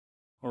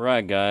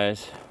Alright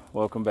guys,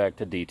 welcome back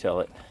to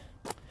Detail It.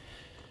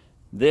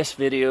 This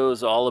video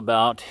is all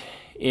about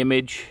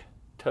image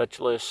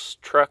touchless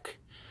truck,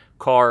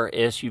 car,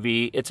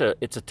 SUV. It's a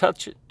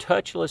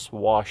touchless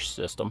wash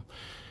system,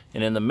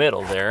 and in the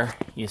middle there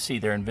you see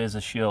their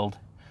invisoshield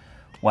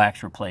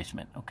wax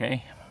replacement.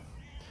 Okay,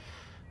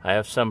 I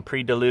have some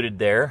pre-diluted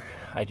there.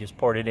 I just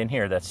poured it in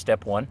here. That's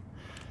step one.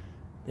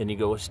 Then you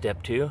go with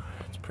step two.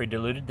 It's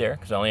pre-diluted there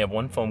because I only have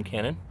one foam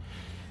cannon.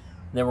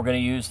 Then we're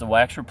going to use the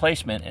wax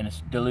replacement, and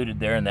it's diluted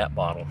there in that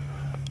bottle.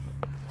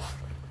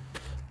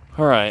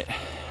 All right,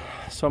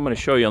 so I'm going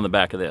to show you on the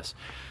back of this.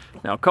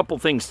 Now, a couple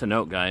things to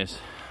note, guys.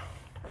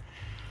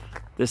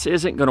 This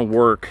isn't going to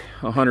work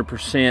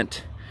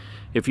 100%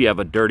 if you have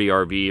a dirty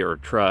RV or a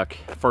truck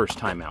first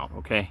time out,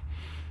 okay?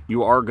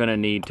 You are going to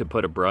need to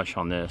put a brush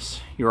on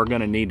this. You are going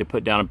to need to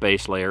put down a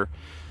base layer,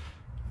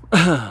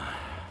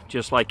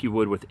 just like you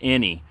would with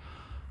any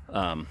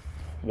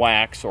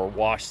wax or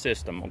wash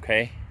system,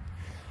 okay?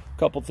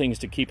 Couple things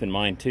to keep in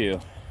mind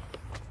too.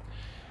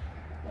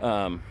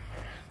 The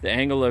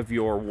angle of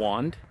your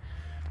wand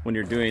when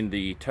you're doing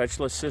the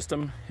touchless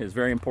system is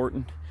very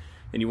important,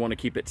 and you want to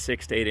keep it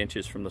 6 to 8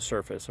 inches from the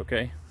surface.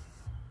 Okay,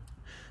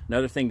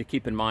 another thing to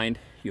keep in mind,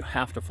 you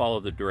have to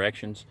follow the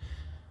directions,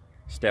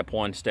 step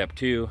one, step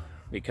two,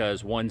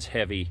 because one's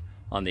heavy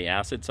on the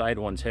acid side,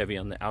 one's heavy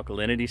on the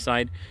alkalinity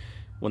side.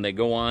 When they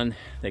go on,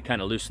 they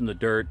kind of loosen the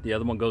dirt. The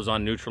other one goes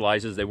on,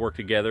 neutralizes. They work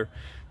together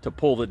to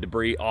pull the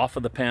debris off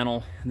of the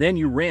panel. Then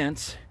you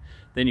rinse,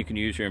 then you can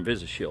use your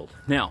invisoshield.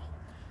 Now,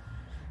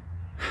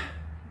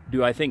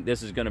 do I think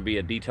this is going to be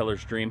a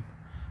detailer's dream?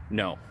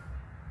 No.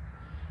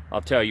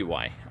 I'll tell you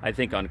why. I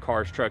think on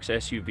cars, trucks,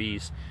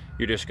 SUVs,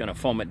 you're just going to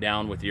foam it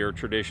down with your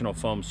traditional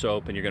foam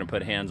soap, and you're going to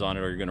put hands on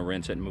it, or you're going to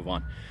rinse it and move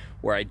on.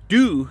 Where I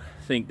do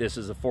think this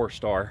is a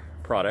 4-star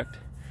product,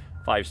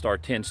 5-star,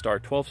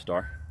 10-star,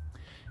 12-star,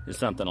 is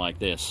something like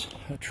this.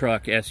 A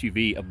truck,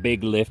 SUV, a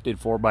big lifted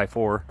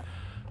 4x4,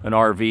 an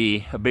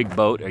RV, a big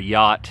boat, a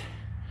yacht.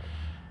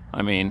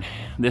 I mean,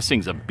 this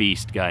thing's a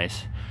beast,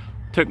 guys.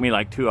 Took me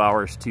like 2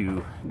 hours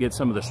to get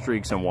some of the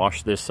streaks and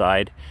wash this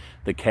side,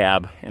 the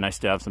cab, and I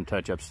still have some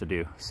touch-ups to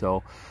do.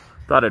 So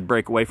thought I'd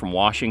break away from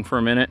washing for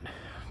a minute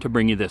to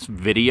bring you this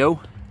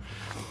video.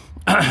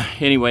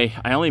 Anyway,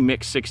 I only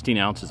mixed 16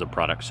 ounces of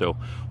product, so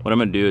what I'm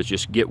gonna do is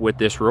just get with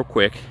this real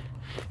quick.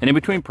 And in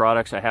between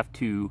products, I have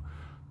to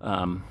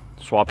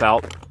swap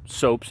out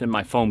soaps in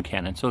my foam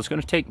cannon, so it's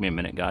going to take me a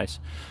minute, guys,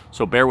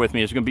 so bear with me.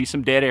 There's going to be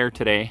some dead air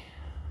today.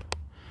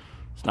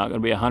 It's not going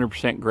to be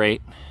 100%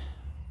 great.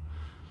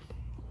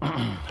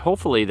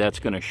 Hopefully that's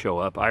going to show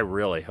up. I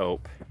really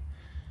hope.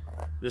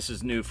 This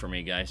is new for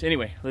me, guys.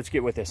 Anyway, let's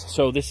get with this.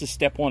 So this is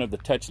step one of the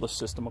touchless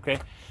system. Okay,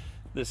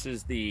 this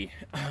is the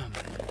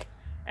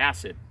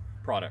acid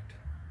product.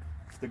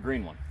 It's the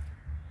green one.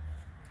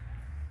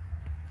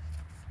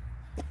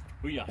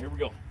 Oh yeah, here we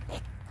go.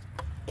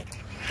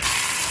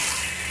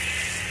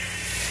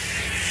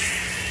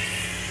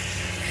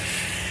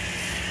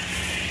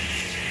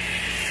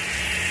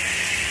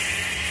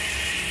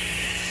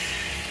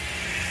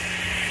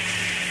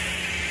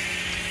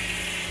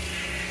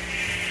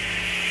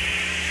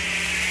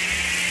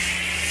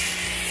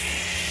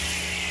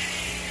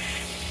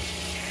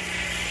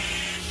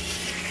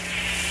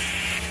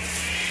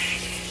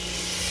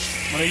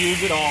 I'm going to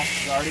use it all.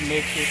 I already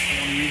mixed it. I'm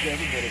going to use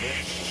every bit of it.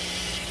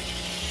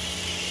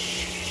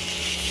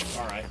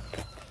 Alright.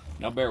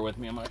 Now bear with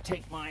me. I'm going to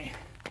take my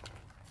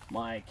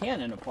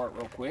cannon apart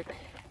real quick.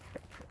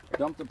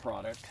 Dump the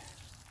product.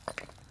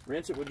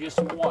 Rinse it with just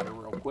some water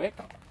real quick.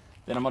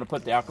 Then I'm going to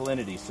put the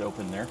alkalinity soap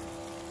in there.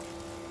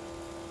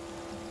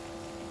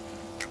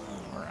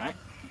 Alright.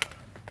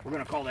 We're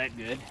going to call that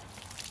good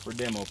for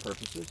demo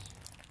purposes.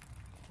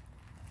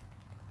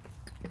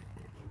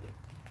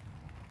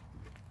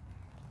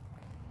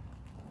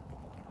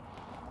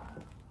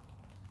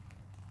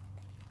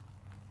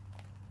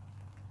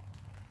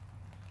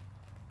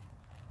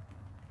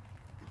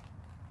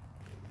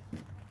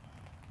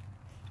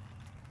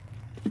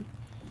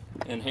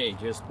 And hey,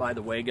 just by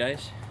the way,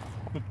 guys,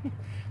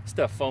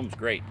 stuff foams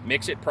great.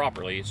 Mix it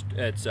properly. It's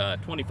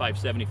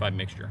 25-75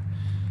 mixture.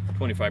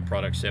 25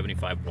 product,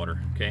 75 water,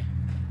 okay?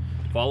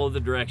 Follow the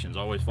directions.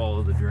 Always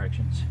follow the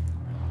directions.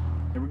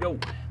 Here we go.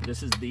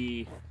 This is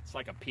it's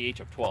like a pH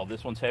of 12.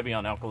 This one's heavy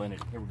on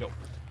alkalinity. Here we go.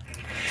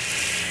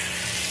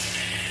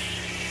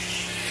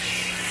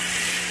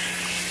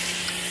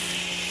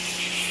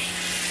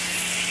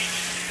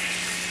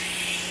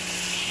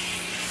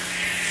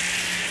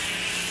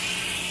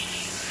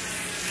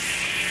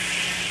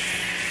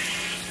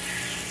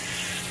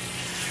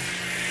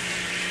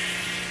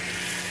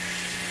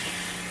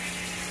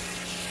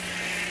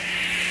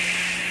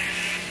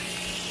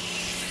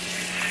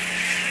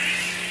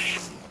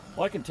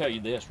 Well, I can tell you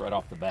this right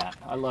off the bat.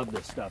 I love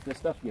this stuff. This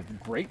stuff gives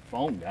great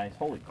foam, guys.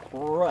 Holy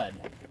crud.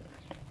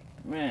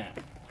 Man,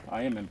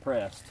 I am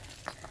impressed.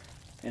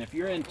 And if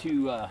you're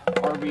into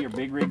RV or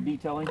big rig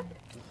detailing,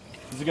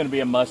 this is going to be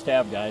a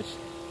must-have, guys.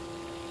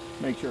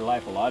 Makes your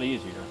life a lot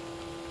easier.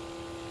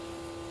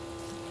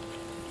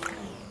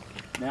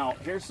 Now,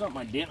 here's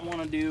something I didn't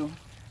want to do.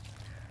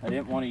 I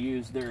didn't want to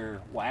use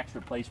their wax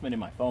replacement in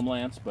my foam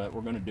lance, but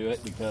we're going to do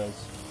it because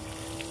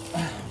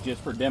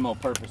just for demo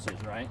purposes,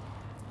 right?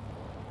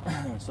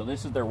 So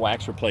this is their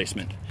wax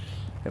replacement.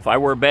 If I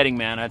were a betting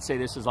man, I'd say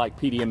this is like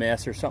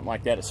PDMS or something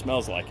like that. It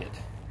smells like it.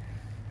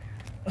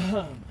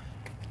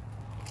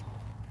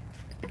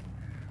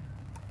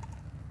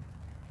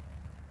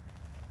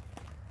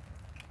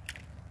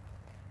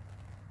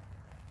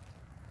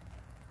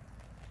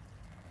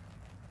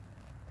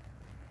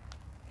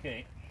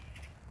 Okay,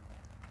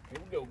 here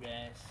we go,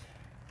 guys.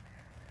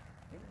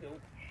 Here we go.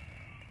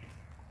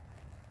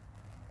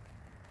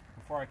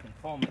 Before I can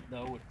foam it,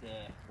 though, with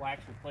the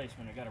wax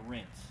replacement, I got to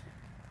rinse.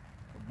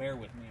 So bear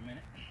with me a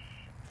minute.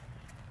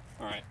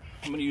 All right,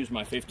 I'm going to use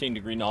my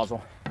 15-degree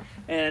nozzle.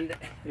 And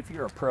if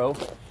you're a pro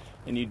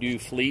and you do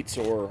fleets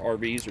or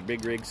RVs or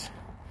big rigs,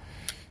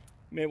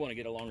 you may want to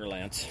get a longer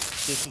lance.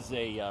 This is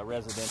a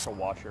residential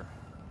washer,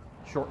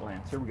 short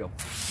lance. Here we go.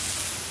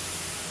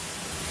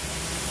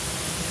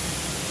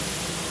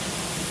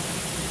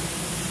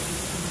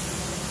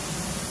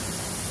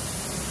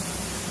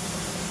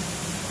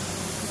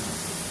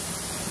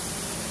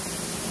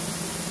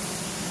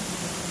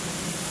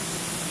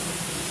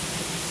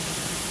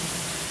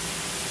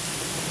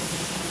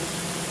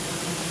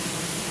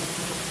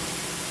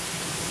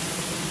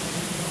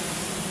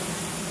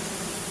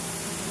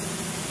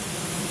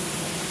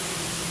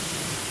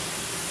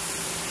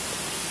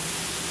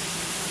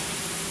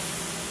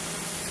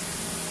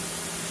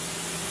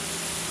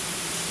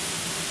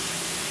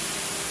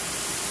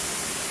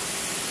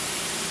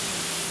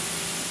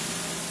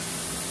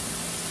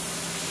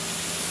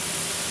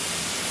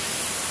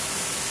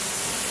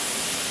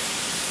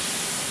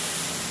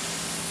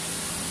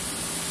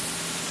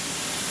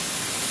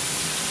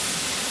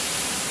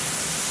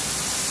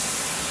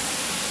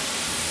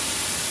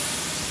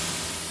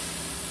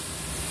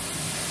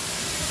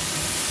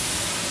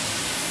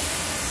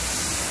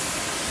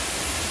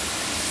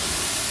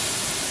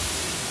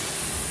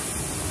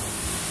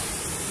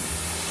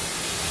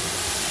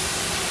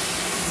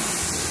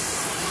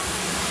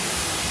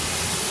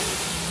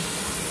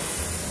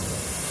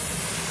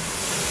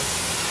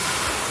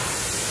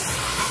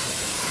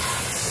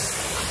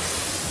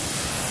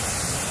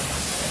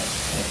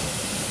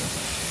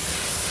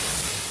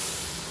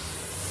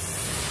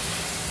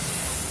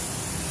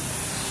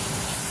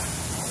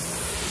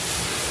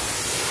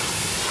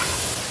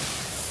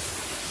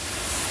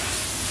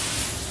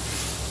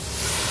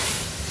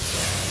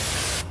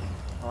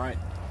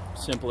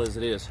 Simple as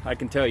it is. I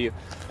can tell you,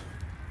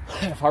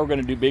 if I were going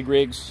to do big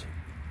rigs,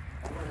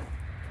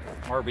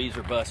 RVs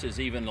or buses,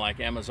 even like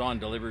Amazon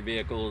delivery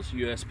vehicles,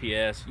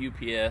 USPS,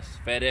 UPS,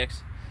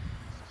 FedEx,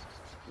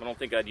 I don't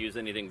think I'd use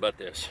anything but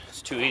this.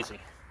 It's too easy.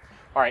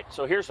 All right,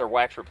 so here's our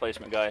wax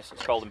replacement, guys.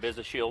 It's called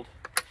invisoshield,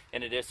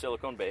 and it is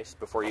silicone based.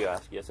 Before you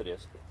ask, yes it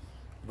is.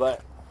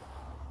 But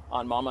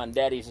on Mama and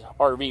Daddy's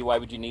RV, why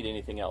would you need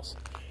anything else?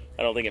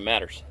 I don't think it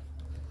matters.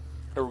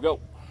 Here we go.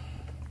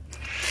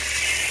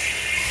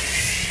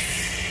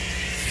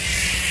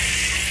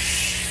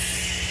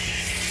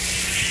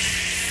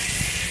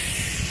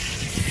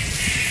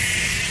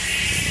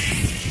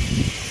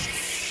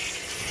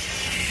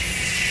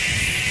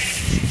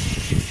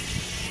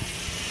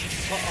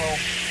 Uh-oh,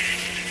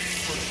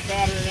 we're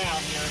spattering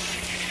out here.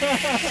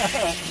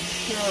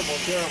 Terrible,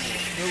 terrible.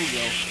 Here we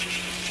go.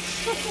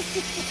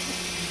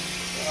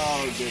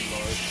 Oh, good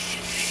Lord.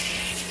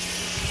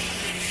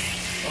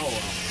 Oh,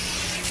 well.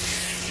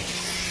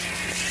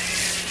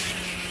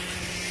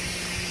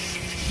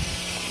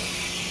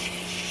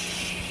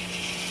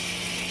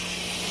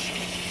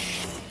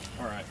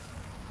 All right.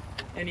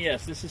 And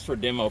yes, this is for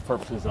demo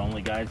purposes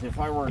only, guys. If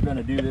I were going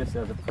to do this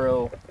as a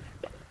pro,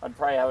 I'd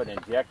probably have an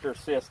injector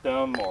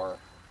system or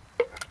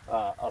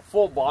a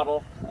full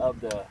bottle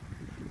of the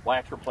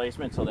wax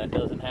replacement so that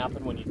doesn't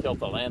happen when you tilt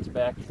the lance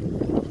back.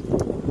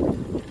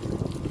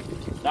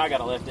 Now I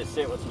gotta let this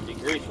sit with some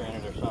degreaser in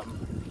it or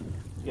something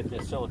to get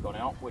this silicone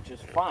out, which is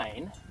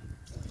fine.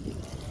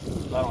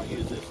 I don't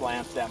use this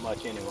lance that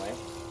much anyway.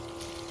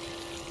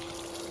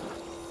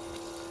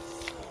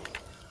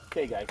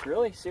 Okay guys,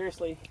 really?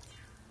 Seriously?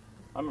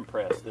 I'm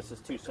impressed. This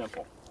is too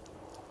simple.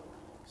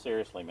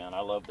 Seriously, man,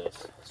 I love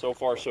this. So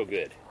far, so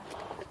good.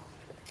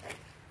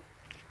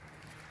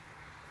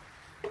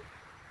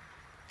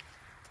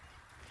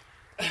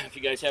 If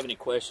you guys have any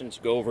questions,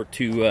 go over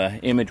to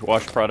Image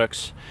Wash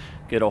Products.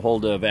 Get a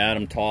hold of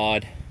Adam,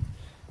 Todd,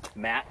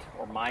 Matt,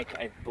 or Mike,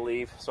 I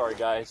believe. Sorry,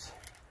 guys.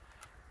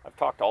 I've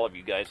talked to all of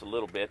you guys a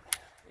little bit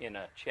in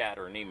a chat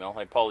or an email.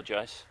 I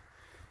apologize.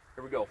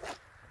 Here we go.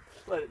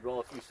 Let it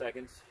roll a few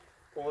seconds.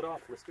 Pull it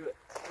off. Let's do it.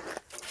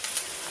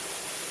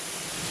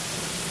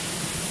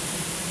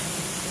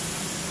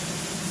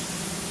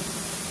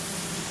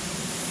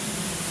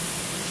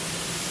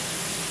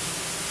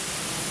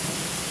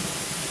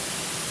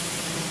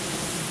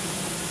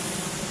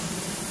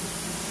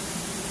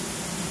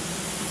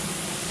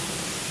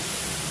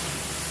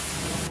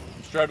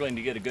 Struggling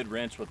to get a good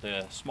rinse with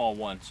a small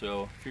one,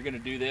 so if you're going to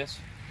do this,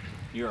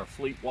 you're a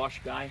fleet wash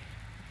guy,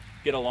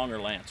 get a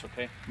longer lance,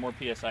 okay? More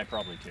PSI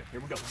probably too. Here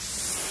we go.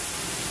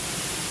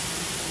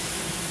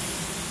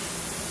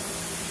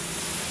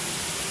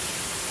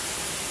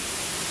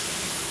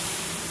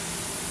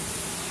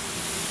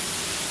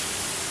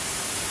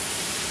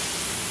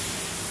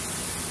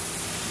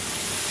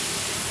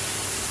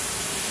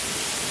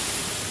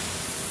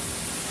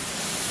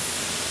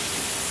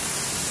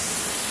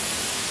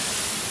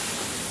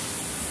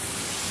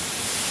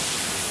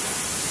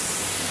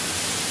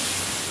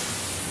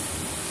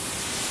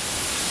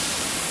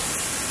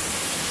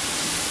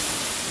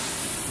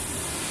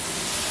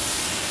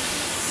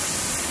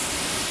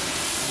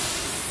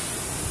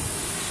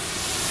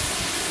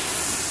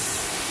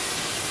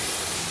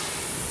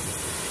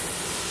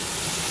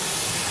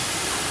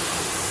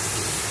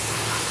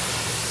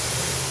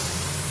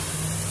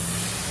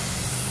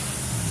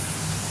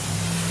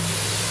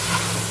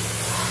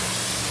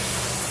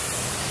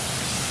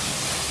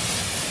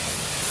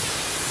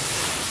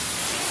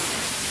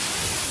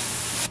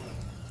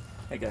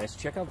 Hey guys,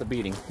 check out the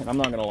beating, and I'm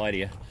not gonna lie to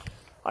you.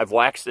 I've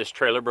waxed this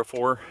trailer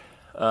before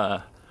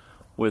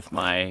with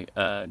my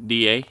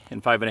DA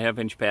and 5.5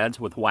 inch pads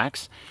with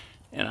wax,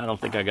 and I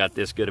don't think I got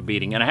this good a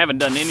beating. And I haven't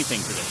done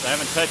anything to this. I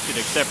haven't touched it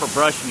except for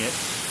brushing it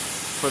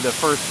for the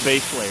first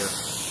base layer.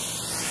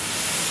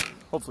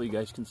 Hopefully you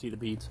guys can see the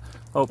beads.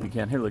 I hope you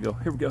can. Here we go,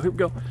 here we go, here we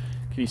go.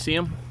 Can you see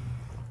them?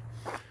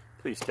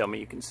 Please tell me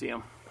you can see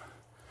them.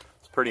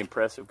 It's pretty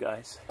impressive,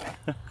 guys.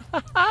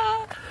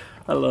 I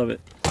love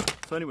it.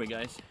 So anyway,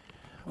 guys,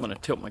 I'm gonna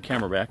tilt my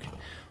camera back.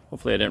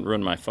 Hopefully I didn't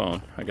ruin my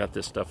phone. I got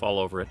this stuff all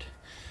over it.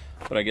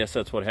 But I guess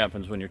that's what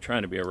happens when you're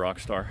trying to be a rock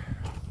star.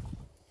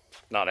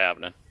 Not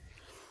happening.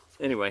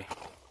 Anyway,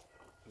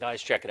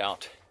 guys, check it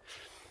out.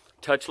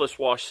 Touchless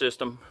wash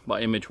system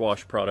by Image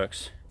Wash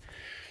Products.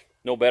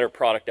 No better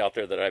product out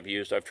there that I've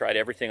used. I've tried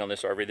everything on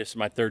this RV. This is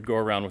my third go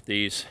around with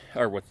these,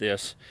 or with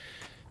this.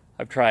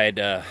 I've tried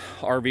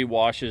RV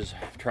washes.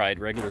 I've tried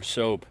regular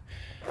soap.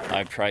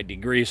 I've tried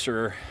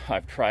degreaser.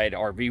 I've tried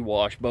RV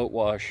wash, boat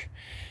wash.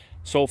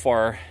 So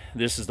far,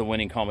 this is the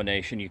winning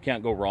combination. You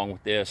can't go wrong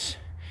with this.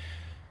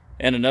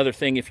 And another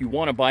thing, if you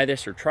want to buy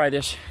this or try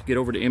this, get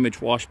over to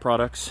Image Wash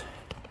Products.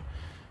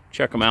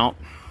 Check them out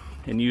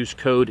and use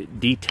code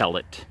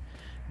DETAILIT.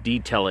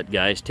 DETAILIT,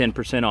 guys,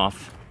 10%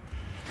 off.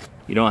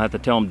 You don't have to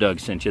tell them Doug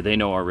sent you. They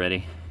know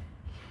already.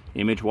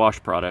 Image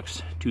Wash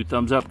Products. 2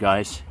 thumbs up,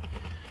 guys.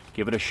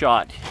 Give it a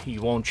shot.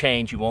 You won't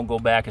change. You won't go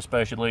back,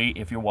 especially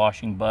if you're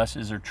washing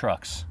buses or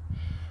trucks.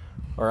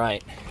 All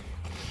right.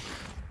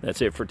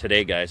 That's it for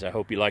today, guys. I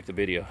hope you liked the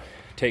video.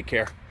 Take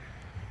care.